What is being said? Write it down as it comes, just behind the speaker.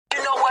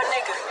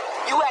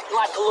acting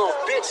like a little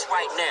bitch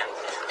right now.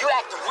 You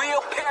acting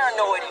real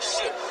paranoid and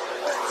shit.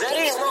 Now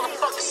these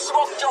motherfuckers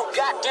smoked your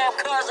goddamn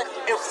cousin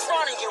in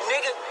front of you,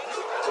 nigga.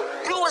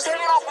 Blew his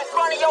head off in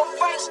front of your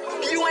face,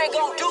 you ain't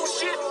gonna do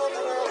shit.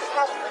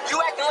 You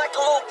acting like a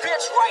little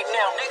bitch right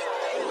now, nigga.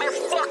 Man,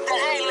 fuck that,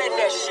 I ain't letting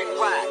that shit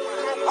ride.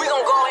 We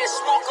gonna go ahead and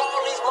smoke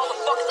all these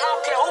motherfuckers. I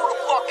don't care who the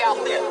fuck out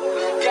there.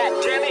 God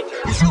damn it,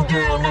 you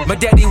down, nigga. My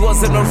daddy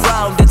wasn't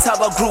around, that's how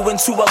I grew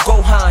into a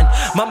Gohan.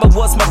 Mama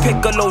was my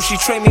Piccolo, she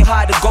trained me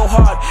hard to go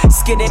hard.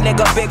 Skinny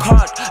nigga, big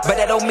heart, but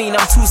that don't mean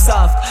I'm too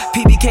soft.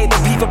 PBK the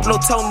people,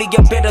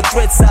 Plutonium, better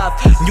threats off.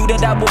 Knew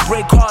that I would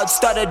break hard,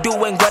 started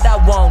doing what I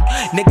want.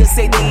 Niggas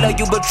say they love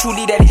you, but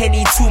truly that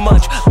Henny too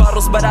much.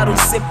 Bottles, but I don't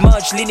sip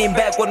much, leaning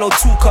back with no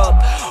 2 cup.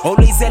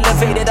 Always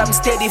elevated, I'm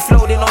steady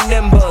floating on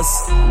Nimbus.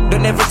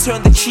 Don't ever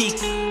turn the cheek,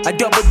 I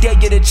double dare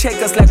you to check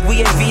us like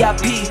we in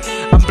V.I.P.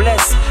 I'm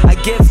blessed, I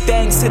give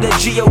thanks to the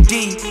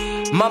G.O.D.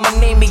 Mama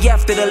named me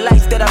after the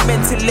life that I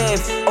meant to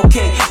live.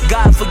 Okay,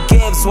 God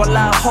forgives while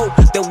I hope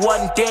that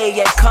one day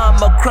I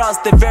come across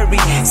the very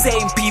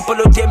same people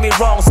who did me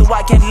wrong, so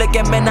I can look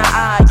them in the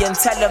eye and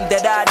tell them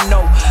that I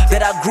know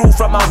that I grew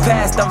from my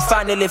past. I'm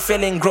finally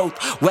feeling growth.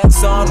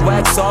 Wax on,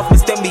 wax off,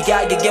 Mr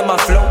Miyagi, get my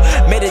flow.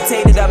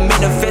 Meditated, I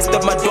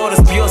manifested my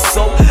daughter's pure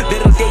soul.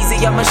 Little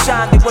Daisy, I'ma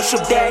shine, they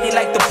worship daddy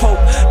like the Pope.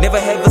 Never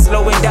ever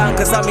slowing down,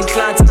 cause I'm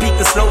inclined to peak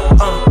the slope.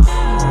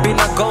 Been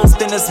a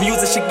ghost in this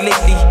music shit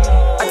lately.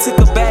 I took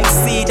a back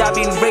seat, I've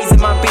been raising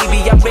my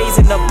baby, I'm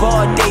raising the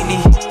bar daily.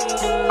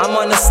 I'm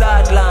on the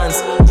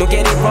sidelines, don't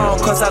get it wrong,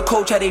 cause I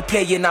coach how they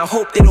play, and I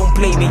hope they don't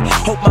play me.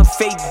 Hope my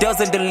fate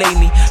doesn't delay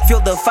me.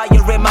 Feel the fire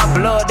in my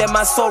blood and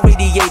my soul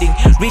radiating.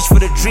 Reach for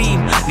the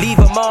dream, leave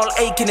them all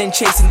aching and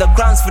chasing. The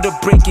grounds for the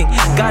breaking,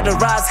 gotta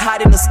rise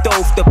hot in the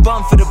stove, the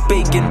bun for the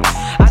bacon.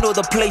 I know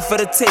the play for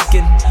the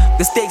taking.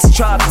 The stakes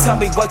drop, tell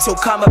me what's your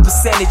common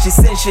percentage.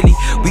 Essentially,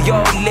 we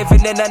all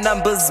living in a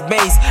numbers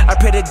maze. I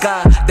pray to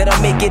God that I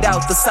make it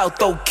out the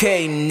south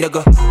okay,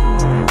 nigga.